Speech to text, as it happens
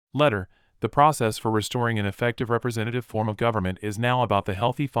Letter: The process for restoring an effective representative form of government is now about the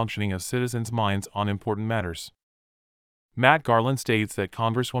healthy functioning of citizens' minds on important matters. Matt Garland states that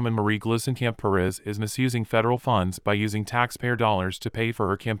Congresswoman Marie Gluesenkamp Perez is misusing federal funds by using taxpayer dollars to pay for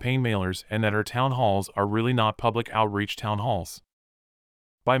her campaign mailers and that her town halls are really not public outreach town halls.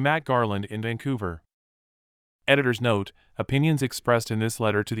 By Matt Garland in Vancouver. Editor's note: Opinions expressed in this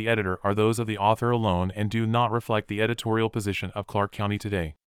letter to the editor are those of the author alone and do not reflect the editorial position of Clark County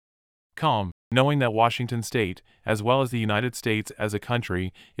Today. Knowing that Washington State, as well as the United States as a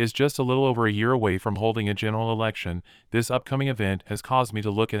country, is just a little over a year away from holding a general election, this upcoming event has caused me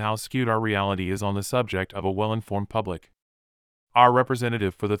to look at how skewed our reality is on the subject of a well-informed public. Our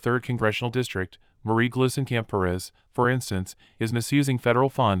representative for the 3rd Congressional District, Marie Gluesenkamp Perez, for instance, is misusing federal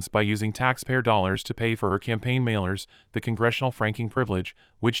funds by using taxpayer dollars to pay for her campaign mailers. The congressional franking privilege,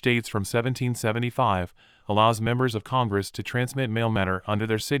 which dates from 1775, allows members of Congress to transmit mail matter under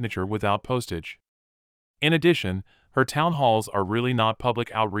their signature without postage. In addition, her town halls are really not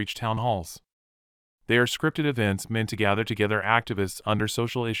public outreach town halls. They are scripted events meant to gather together activists under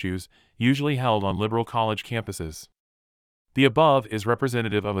social issues, usually held on liberal college campuses. The above is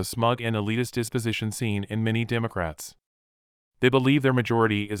representative of a smug and elitist disposition seen in many Democrats. They believe their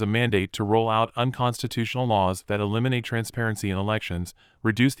majority is a mandate to roll out unconstitutional laws that eliminate transparency in elections,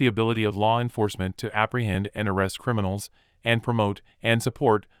 reduce the ability of law enforcement to apprehend and arrest criminals, and promote and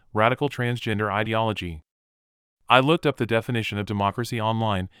support radical transgender ideology. I looked up the definition of democracy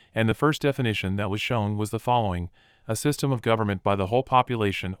online, and the first definition that was shown was the following: a system of government by the whole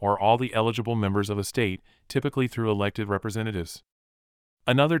population or all the eligible members of a state, typically through elected representatives.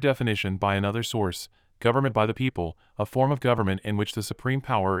 Another definition by another source: government by the people, a form of government in which the supreme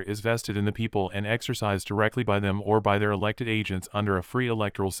power is vested in the people and exercised directly by them or by their elected agents under a free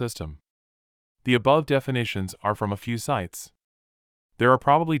electoral system. The above definitions are from a few sites. There are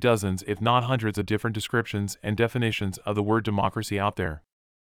probably dozens, if not hundreds, of different descriptions and definitions of the word democracy out there.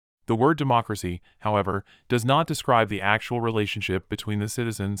 The word democracy, however, does not describe the actual relationship between the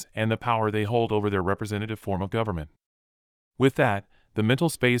citizens and the power they hold over their representative form of government. With that, the mental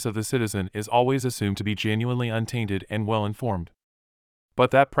space of the citizen is always assumed to be genuinely untainted and well-informed.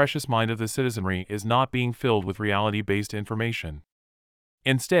 But that precious mind of the citizenry is not being filled with reality-based information.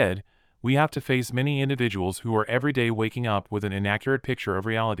 Instead, we have to face many individuals who are every day waking up with an inaccurate picture of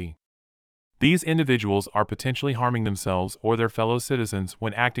reality. These individuals are potentially harming themselves or their fellow citizens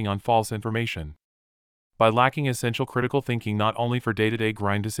when acting on false information. By lacking essential critical thinking not only for day-to-day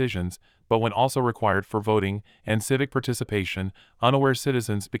grind decisions, but when also required for voting and civic participation, unaware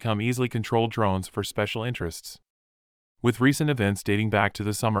citizens become easily controlled drones for special interests. With recent events dating back to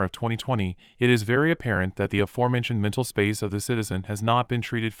the summer of 2020, it is very apparent that the aforementioned mental space of the citizen has not been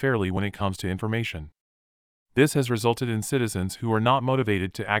treated fairly when it comes to information. This has resulted in citizens who are not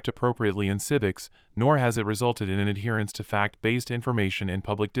motivated to act appropriately in civics, nor has it resulted in an adherence to fact-based information in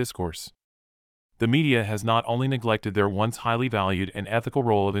public discourse. The media has not only neglected their once highly valued and ethical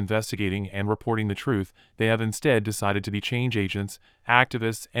role of investigating and reporting the truth, they have instead decided to be change agents,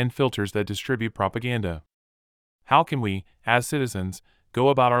 activists, and filters that distribute propaganda. How can we, as citizens, go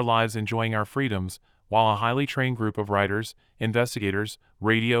about our lives enjoying our freedoms, while a highly trained group of writers, investigators,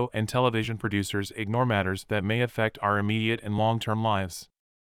 radio and television producers ignore matters that may affect our immediate and long-term lives?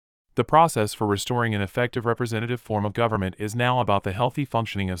 The process for restoring an effective representative form of government is now about the healthy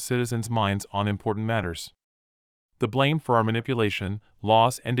functioning of citizens' minds on important matters. The blame for our manipulation,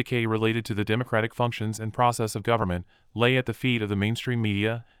 loss, and decay related to the democratic functions and process of government lay at the feet of the mainstream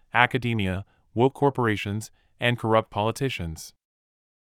media, academia, woke corporations, and corrupt politicians.